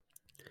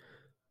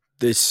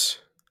This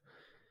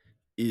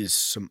is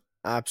some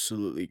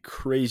absolutely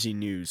crazy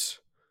news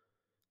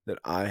that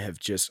I have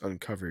just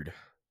uncovered.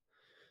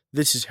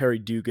 This is Harry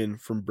Dugan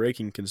from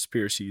Breaking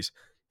Conspiracies,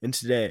 and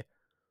today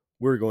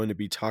we're going to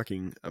be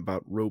talking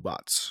about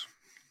robots.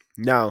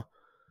 Now,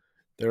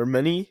 there are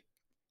many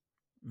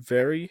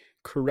very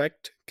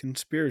correct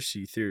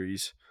conspiracy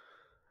theories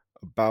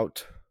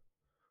about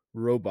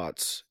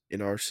robots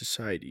in our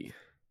society.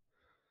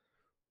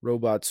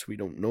 Robots we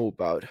don't know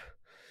about.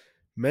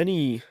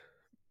 Many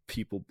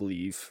people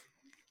believe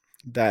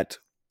that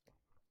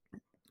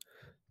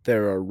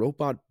there are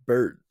robot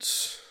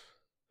birds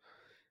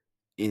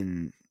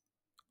in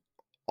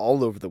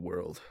all over the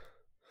world,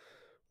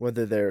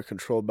 whether they're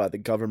controlled by the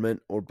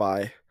government or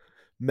by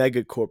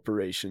mega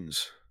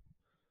corporations.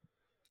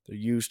 They're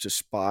used to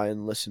spy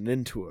and listen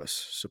into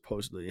us,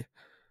 supposedly.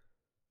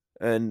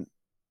 And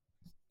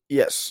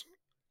yes,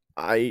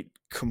 I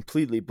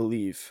completely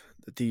believe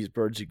that these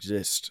birds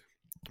exist.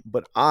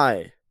 But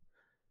I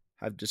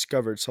have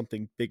discovered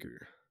something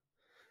bigger.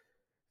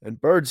 And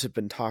birds have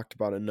been talked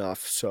about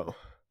enough, so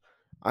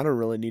I don't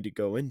really need to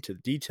go into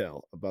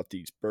detail about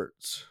these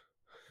birds.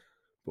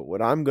 But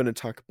what I'm going to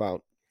talk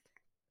about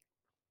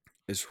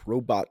is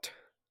robot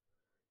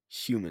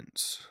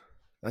humans.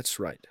 That's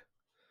right.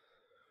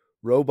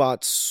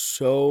 Robots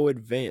so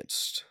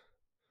advanced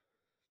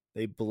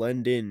they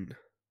blend in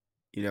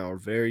our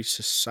very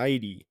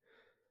society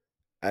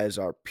as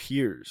our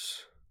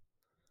peers,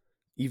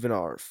 even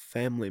our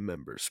family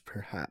members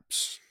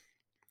perhaps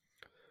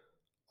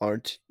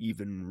aren't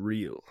even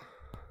real.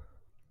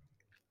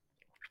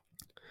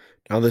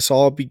 Now this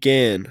all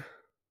began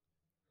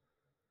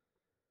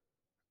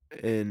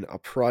in a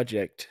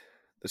project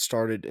that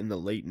started in the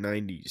late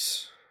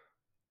 90s.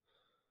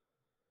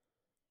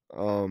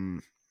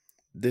 Um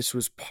this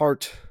was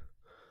part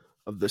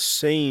of the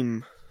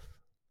same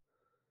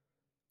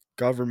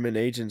government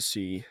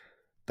agency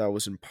that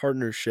was in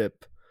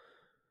partnership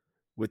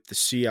with the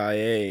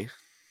CIA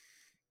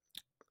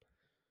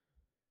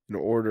in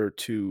order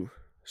to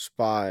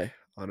spy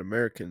on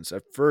Americans.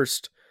 At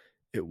first,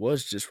 it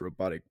was just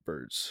robotic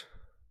birds.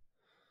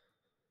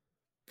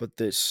 But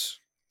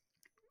this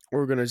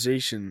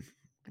organization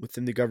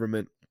within the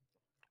government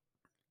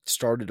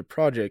started a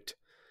project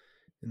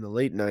in the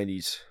late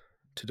 90s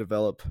to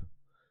develop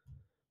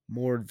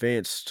more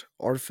advanced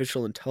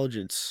artificial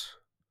intelligence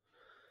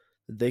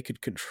that they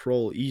could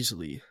control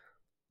easily.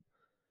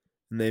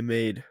 And they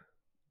made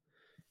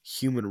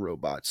human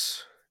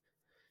robots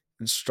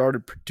and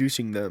started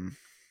producing them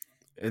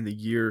in the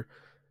year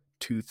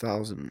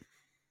 2000.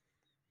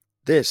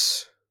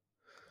 This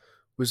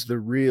was the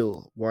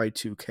real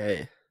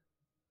Y2K.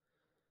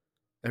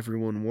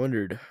 Everyone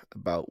wondered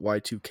about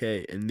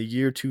Y2K. In the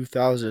year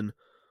 2000,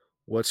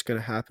 what's going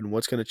to happen?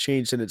 What's going to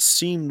change? And it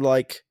seemed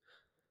like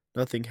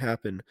nothing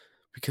happened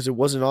because it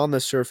wasn't on the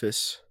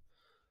surface,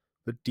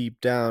 but deep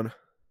down,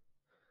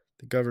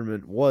 the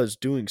government was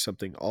doing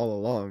something all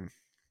along.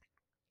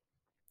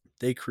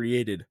 They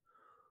created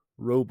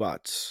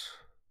robots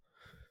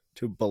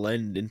to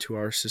blend into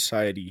our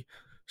society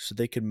so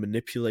they could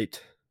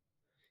manipulate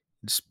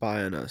and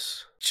spy on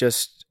us.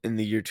 Just in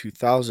the year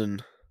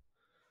 2000,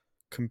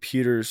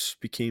 computers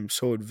became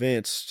so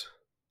advanced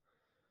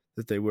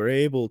that they were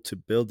able to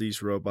build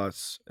these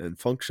robots and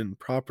function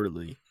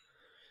properly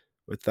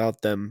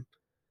without them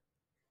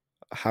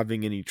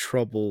having any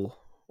trouble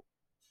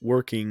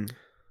working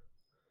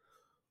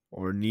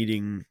or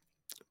needing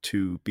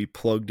to be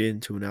plugged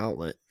into an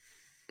outlet.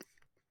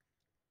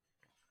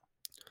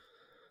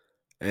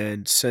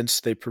 And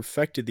since they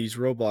perfected these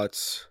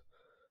robots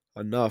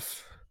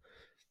enough,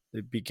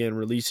 they began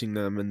releasing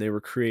them, and they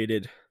were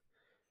created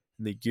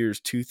in the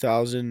years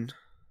 2000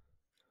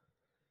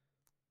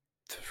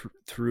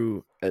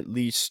 through at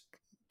least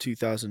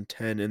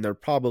 2010, and they're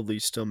probably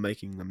still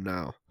making them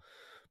now.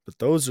 But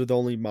those are the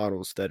only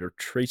models that are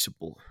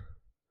traceable,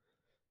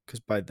 because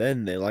by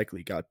then they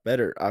likely got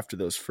better after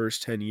those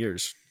first 10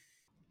 years.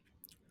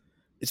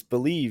 It's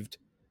believed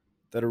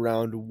that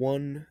around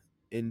 1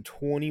 in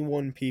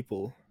 21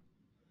 people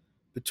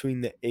between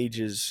the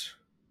ages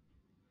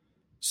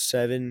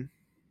 7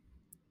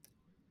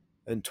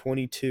 and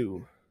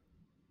 22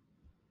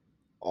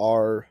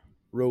 are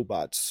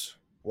robots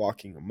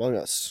walking among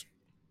us.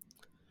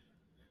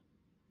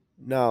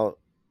 Now,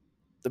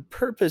 the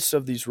purpose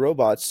of these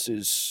robots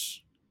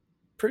is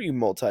pretty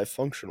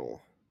multifunctional.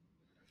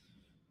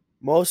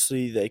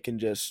 Mostly, they can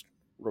just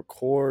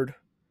record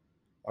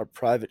our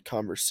private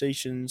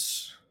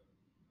conversations.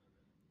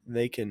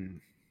 They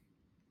can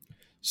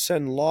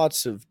send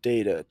lots of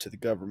data to the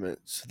government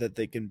so that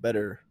they can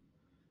better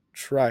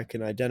track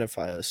and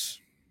identify us.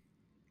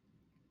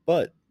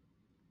 But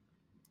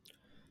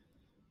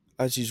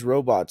as these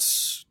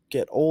robots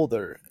get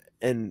older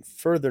and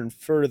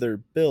further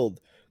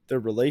build their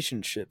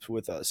relationships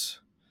with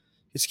us,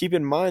 because keep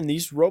in mind,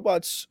 these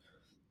robots,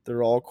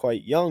 they're all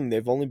quite young.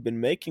 They've only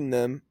been making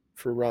them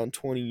for around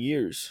 20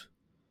 years.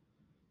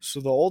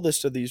 So the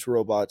oldest of these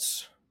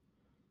robots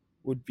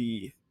would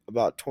be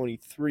about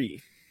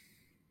 23.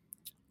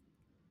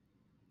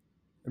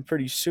 And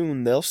pretty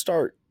soon they'll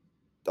start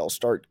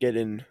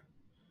getting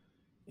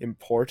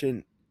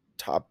important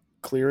top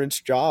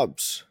clearance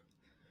jobs.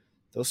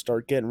 They'll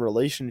start getting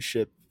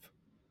relationship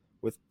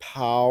with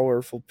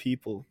powerful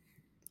people.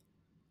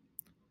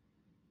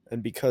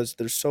 And because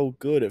they're so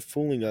good at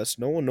fooling us,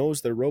 no one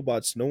knows they're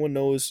robots. No one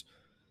knows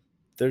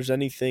there's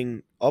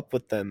anything up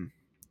with them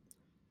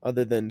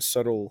other than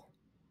subtle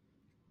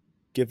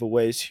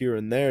giveaways here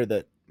and there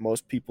that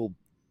most people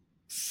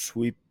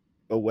sweep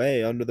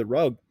away under the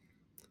rug,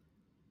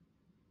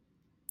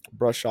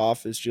 brush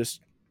off as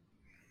just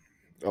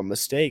a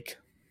mistake.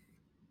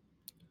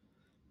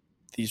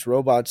 These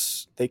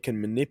robots, they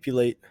can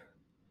manipulate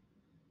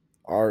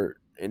our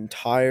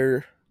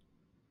entire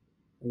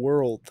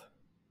world,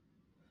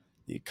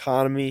 the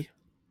economy,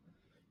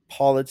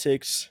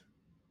 politics,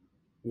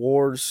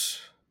 wars.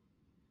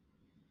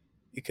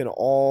 It can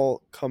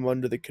all come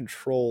under the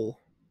control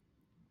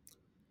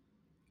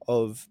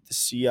of the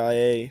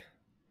CIA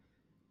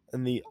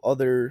and the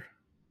other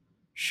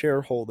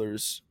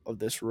shareholders of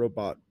this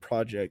robot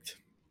project.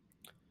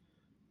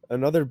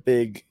 Another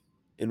big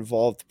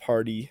involved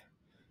party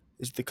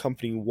is the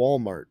company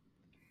Walmart.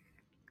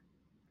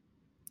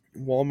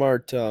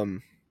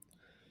 Walmart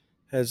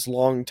has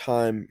long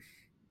time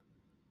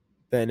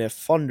been a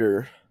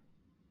funder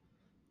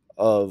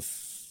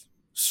of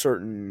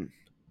certain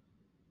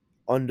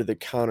under the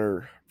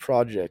counter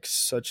projects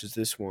such as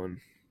this one,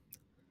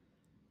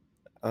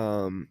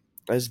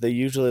 as they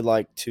usually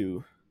like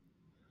to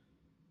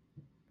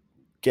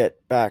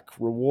get back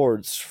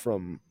rewards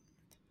from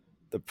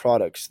the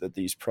products that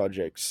these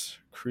projects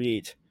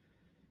create.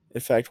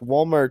 In fact,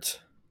 Walmart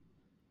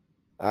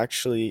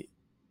actually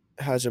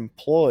has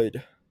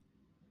employed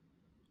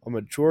a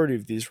majority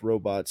of these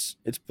robots.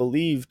 It's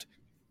believed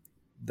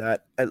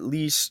that at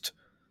least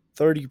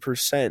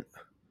 30%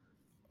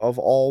 of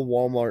all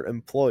Walmart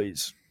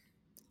employees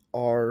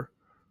are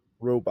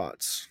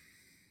robots.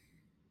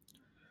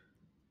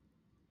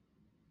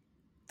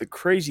 The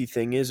crazy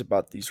thing is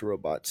about these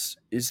robots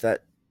is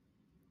that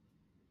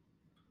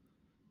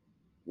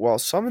while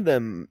some of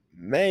them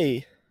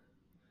may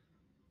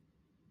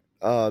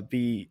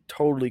be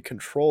totally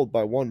controlled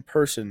by one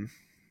person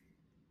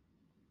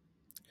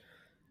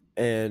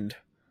and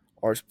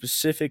are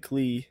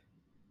specifically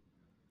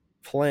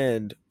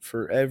planned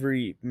for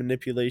every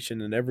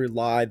manipulation and every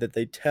lie that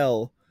they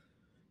tell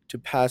to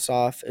pass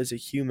off as a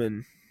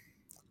human,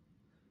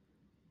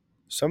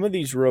 some of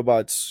these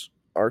robots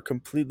are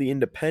completely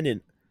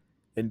independent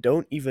and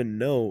don't even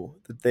know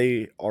that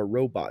they are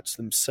robots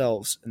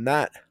themselves. And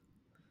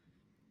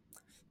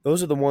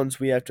those are the ones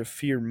we have to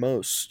fear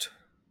most.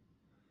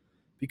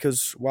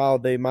 Because while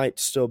they might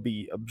still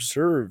be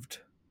observed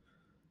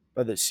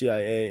by the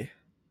CIA,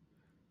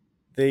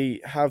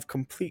 they have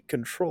complete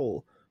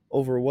control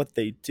over what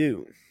they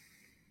do.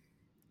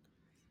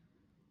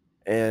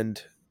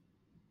 And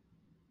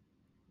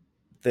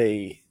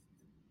they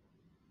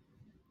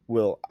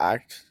will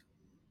act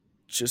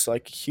just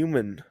like a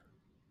human,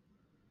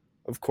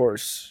 of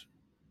course,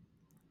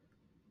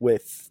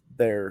 with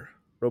their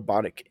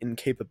robotic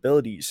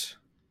incapabilities.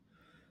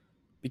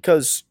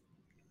 Because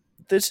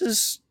this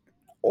is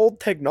old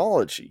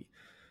technology.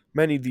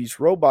 Many of these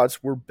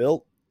robots were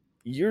built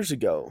years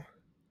ago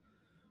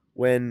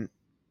when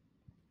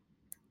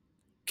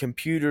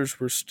computers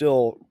were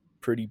still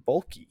pretty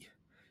bulky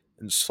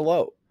and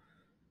slow.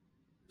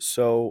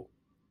 So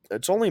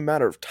it's only a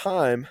matter of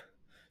time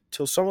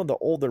till some of the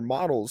older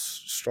models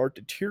start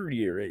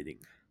deteriorating.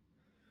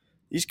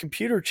 These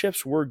computer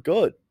chips were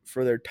good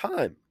for their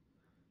time,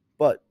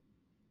 but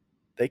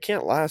they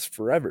can't last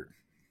forever.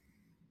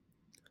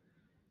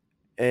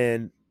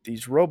 And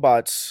these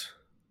robots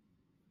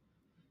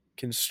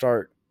can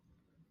start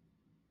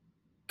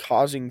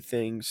causing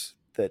things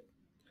that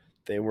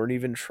they weren't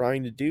even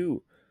trying to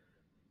do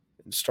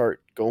and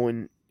start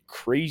going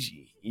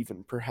crazy,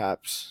 even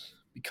perhaps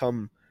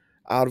become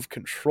out of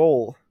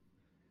control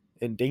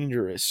and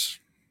dangerous.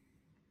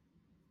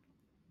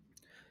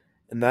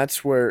 And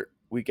that's where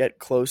we get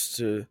close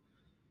to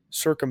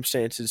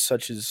circumstances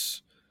such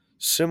as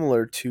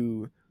similar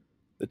to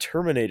the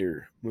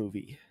Terminator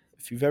movie.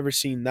 If you've ever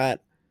seen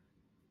that,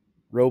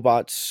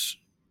 robots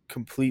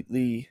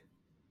completely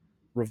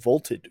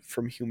revolted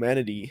from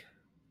humanity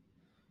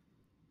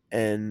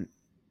and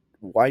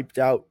wiped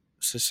out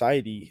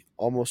society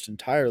almost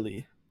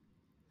entirely.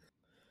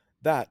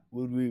 That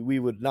we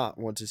would not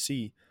want to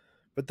see.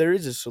 But there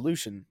is a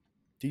solution.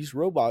 These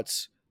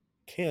robots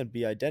can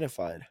be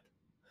identified.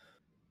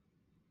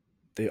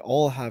 They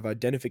all have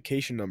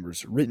identification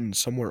numbers written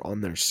somewhere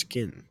on their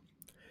skin,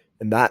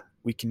 and that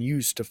we can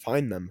use to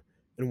find them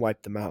and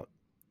wipe them out.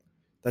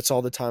 That's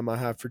all the time I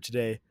have for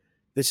today.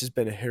 This has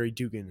been a Harry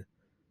Dugan.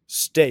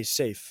 Stay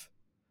safe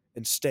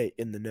and stay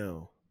in the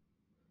know.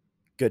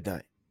 Good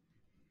night.